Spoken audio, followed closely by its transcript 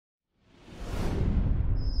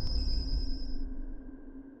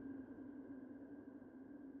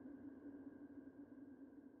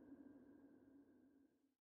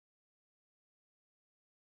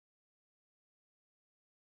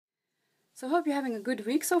So I hope you're having a good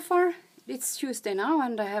week so far. It's Tuesday now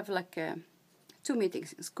and I have like 2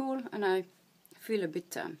 meetings in school and I feel a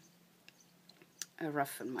bit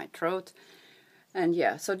rough in my throat. And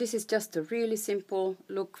yeah, so this is just a really simple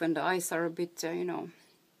look when the eyes are a bit, you know,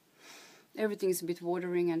 everything is a bit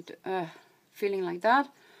watering and feeling like that.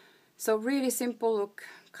 So really simple look,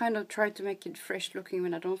 kind of try to make it fresh looking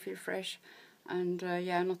when I don't feel fresh. And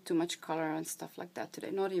yeah, not too much color and stuff like that today.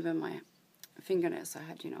 Not even my fingernails I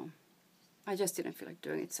had, you know. I just didn't feel like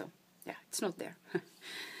doing it, so yeah, it's not there.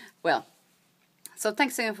 Well, so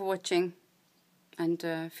thanks again for watching and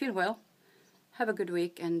feel well. Have a good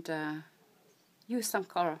week and use some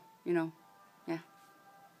color, you know, yeah.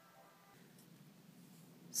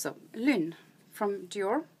 So, Lynn from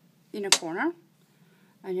Youre in a corner.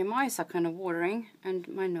 And your eyes are kind of watering, and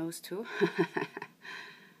my nose too.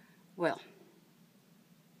 Well,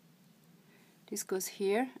 this goes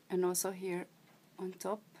here and also here on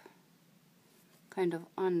top, kind of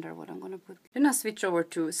under what I'm gonna put. Then I switch over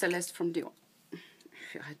to Celeste from Dior.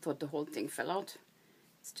 I thought the whole thing fell out.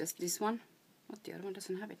 It's just this one. What, the other one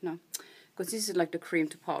doesn't have it? No, because this is like the cream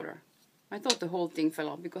to powder. I thought the whole thing fell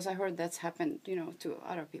out because I heard that's happened, you know, to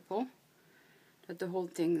other people, that the whole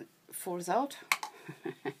thing falls out.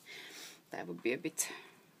 That would be a bit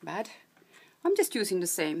bad. I'm just using the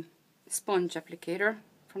same sponge applicator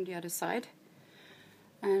from the other side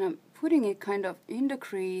and I'm putting it kind of in the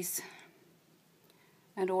crease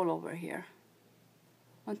and all over here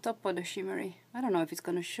on top of the shimmery. I don't know if it's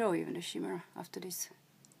gonna show even the shimmer after this.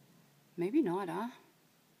 Maybe not, huh?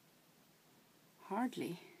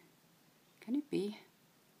 Hardly. Can it be?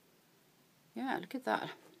 Yeah, look at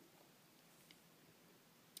that.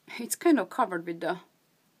 It's kind of covered with the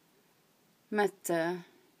matte.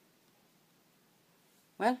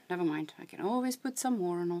 Well, never mind. I can always put some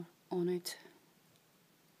more on it.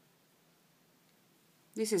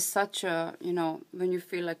 This is such a, you know, when you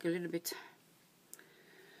feel like a little bit,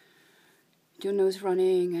 your nose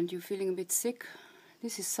running and you're feeling a bit sick,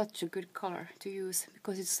 this is such a good color to use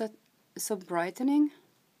because it's so brightening.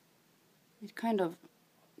 It kind of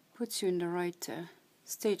puts you in the right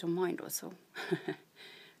state of mind also.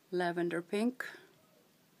 Lavender pink,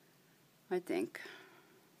 I think.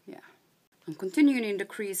 Yeah. I'm continuing in the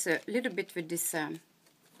crease a little bit with this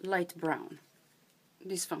light brown.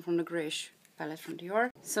 This one from the grayish palette from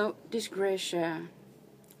Dior. So this grayish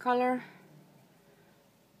color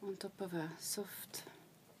on top of a soft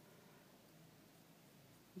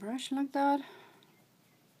brush like that.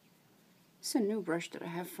 It's a new brush that I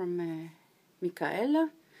have from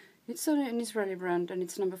Michaela. It's an Israeli brand and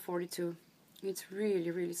it's number 42. It's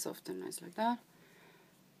really, really soft and nice like that.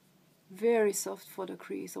 Very soft for the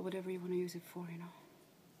crease or whatever you want to use it for, you know.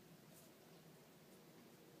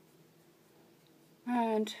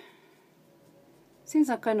 And since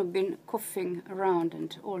I've kind of been coughing around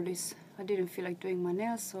and all this, I didn't feel like doing my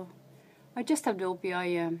nails, so I just have the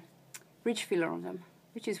OPI ridge filler on them,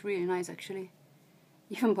 which is really nice actually,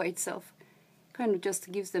 even by itself. Kind of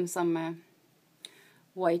just gives them some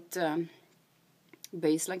white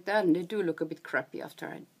base like that, and they do look a bit crappy after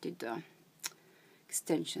I did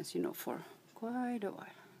extensions, you know, for quite a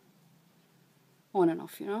while. On and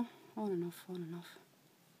off, you know, on and off, on and off.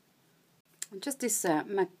 And just this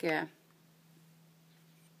MAC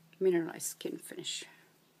mineralized skin finish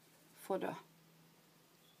for the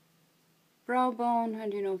brow bone,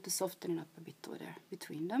 and you know, to soften it up a bit over there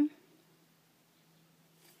between them.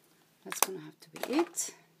 That's gonna have to be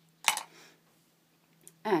it.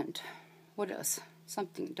 And what else?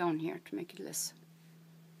 Something down here to make it less.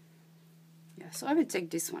 Yeah, so I will take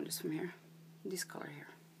this one just from here, this color here,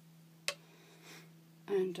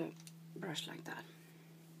 and brush like that.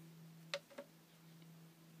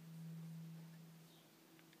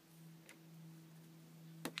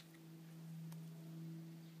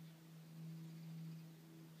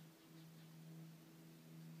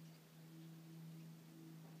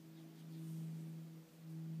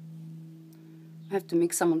 I have to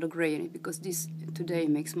mix some of the gray in it because this today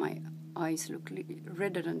makes my eyes look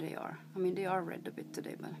redder than they are. I mean, they are red a bit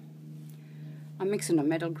today, but I'm mixing a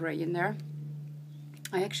metal gray in there.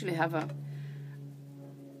 I actually have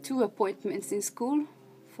 2 appointments in school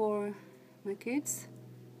for my kids.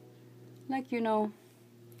 Like, you know,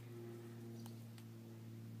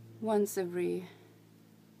 one time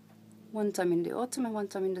in the autumn and one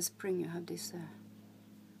time in the spring you have this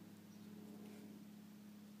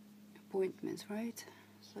appointments, right?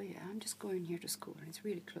 So yeah, I'm just going here to school and it's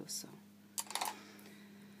really close, so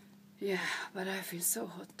yeah, but I feel so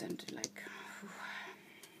hot and like, whew.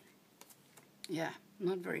 Yeah,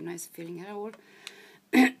 not very nice feeling at all.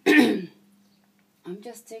 I'm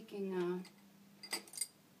just taking a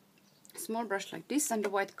small brush like this and the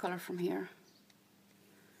white color from here.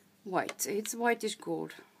 White. It's whitish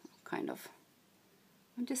gold, kind of.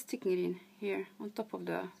 I'm just sticking it in here on top of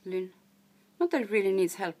the lin. Not that it really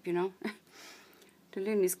needs help, you know. The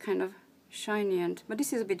lin is kind of shiny, but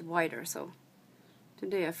this is a bit wider, so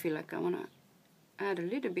today I feel like I want to add a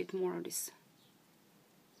little bit more of this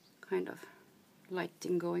kind of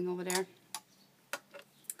lighting going over there.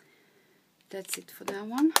 That's it for that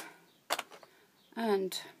one.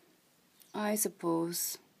 And I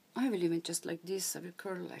suppose I will leave it just like this. I will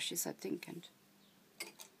curl lashes, I think, and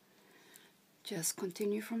just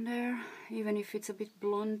continue from there. Even if it's a bit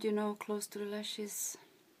blonde, you know, close to the lashes.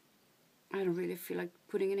 I don't really feel like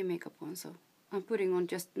putting any makeup on, so I'm putting on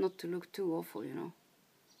just not to look too awful, you know.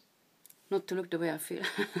 Not to look the way I feel.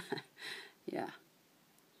 Yeah,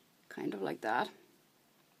 kind of like that.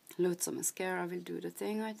 Loads of mascara will do the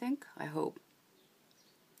thing, I think. I hope.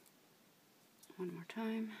 One more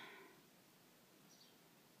time.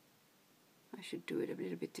 I should do it a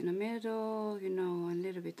little bit in the middle, you know, a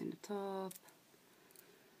little bit in the top.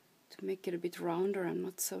 To make it a bit rounder and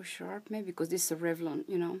not so sharp. Maybe because this is a Revlon,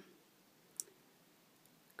 you know,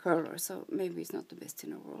 curler, so maybe it's not the best in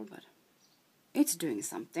the world, but it's doing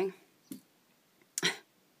something.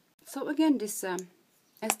 So again, this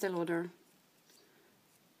Estee Lauder,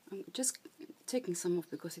 I'm just taking some off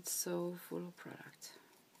because it's so full of product.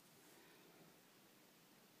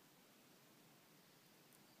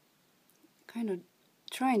 Kind of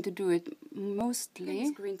trying to do it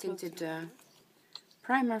mostly green tinted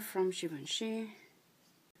primer from Givenchy,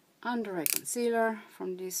 under eye concealer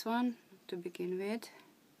from this one to begin with,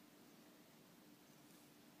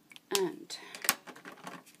 and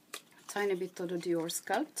a tiny bit of the Youre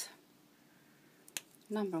Sculpt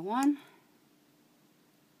 #1,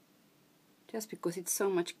 just because it's so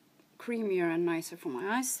much creamier and nicer for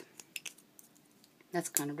my eyes. That's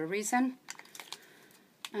kind of the reason.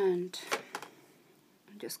 And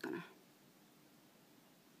I'm just gonna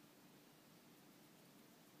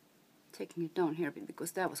taking it down here a bit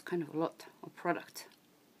because that was kind of a lot of product.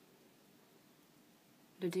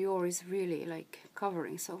 The Dior is really like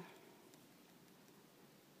covering, so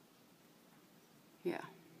yeah.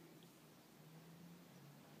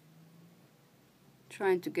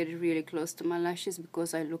 Trying to get it really close to my lashes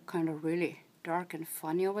because I look kind of really dark and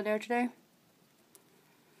funny over there today.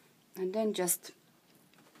 And then just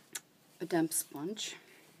a damp sponge,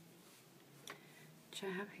 which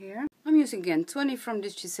I have here. I'm using again 20 from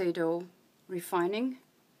this Shiseido Refining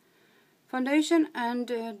Foundation and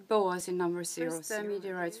Boas in #0. First,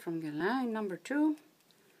 Meteorites from Guerlain in #2.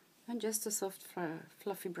 And just a soft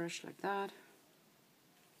fluffy brush like that.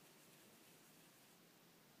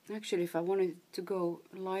 Actually, if I wanted to go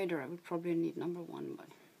lighter, I would probably need #1, but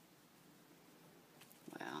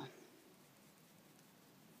well.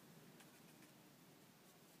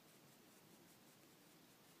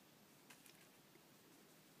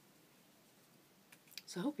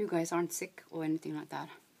 So I hope you guys aren't sick or anything like that.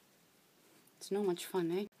 It's not much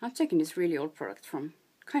fun, eh? I'm taking this really old product from,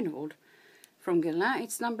 kind of old, from Guerlain.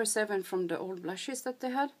 It's #7 from the old blushes that they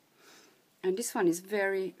had. And this one is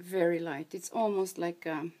very, very light. It's almost like,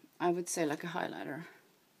 I would say like a highlighter.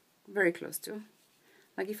 Very close to.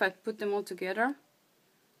 Like if I put them all together,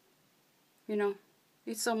 you know,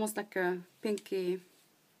 it's almost like a pinky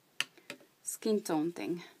skin tone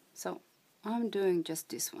thing. So I'm doing just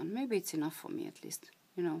this one. Maybe it's enough for me at least,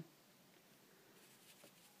 you know.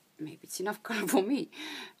 Maybe it's enough color for me.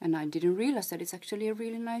 And I didn't realize that it's actually a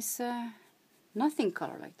really nice nothing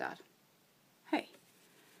color like that. Hey.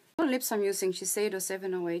 For lips, I'm using Shiseido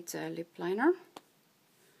 708 lip liner.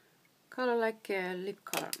 Color like a lip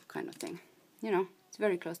color kind of thing. You know, it's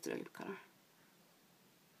very close to the lip color.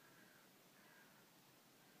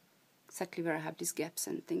 Exactly where I have these gaps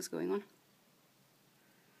and things going on.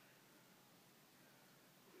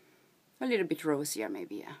 A little bit rosier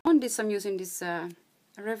maybe, yeah. On this I'm using this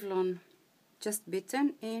Revlon Just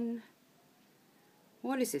Bitten in,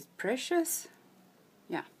 what is it, Precious?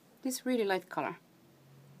 Yeah, this really light color.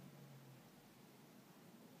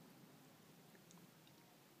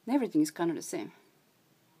 Everything is kind of the same.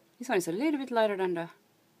 This one is a little bit lighter than the,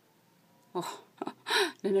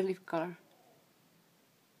 than the lip color.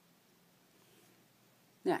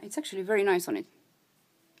 Yeah, it's actually very nice on it.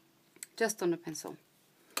 Just on the pencil.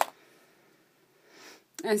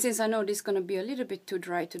 And since I know this is going to be a little bit too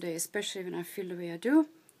dry today, especially when I feel the way I do,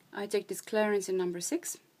 I take this Clarins in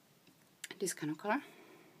 #6. This kind of color.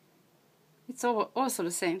 It's also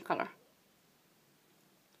the same color.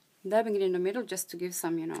 Dabbing it in the middle just to give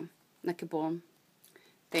some, you know, like a balm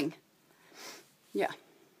thing. Yeah.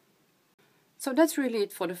 So that's really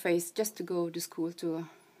it for the face, just to go to school to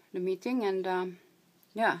the meeting, and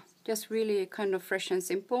yeah, just really kind of fresh and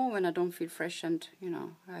simple when I don't feel fresh and, you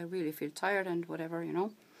know, I really feel tired and whatever, you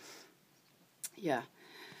know. Yeah.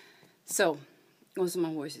 So, also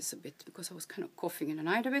my voice is a bit, because I was kind of coughing in the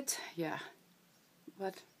night a bit. Yeah.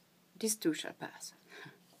 But this too shall pass.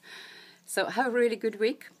 So have a really good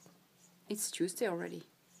week. It's Tuesday already.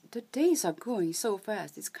 The days are going so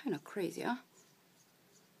fast. It's kind of crazy, huh?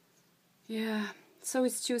 Yeah. So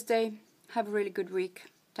it's Tuesday. Have a really good week.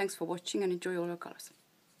 Thanks for watching and enjoy all your colors.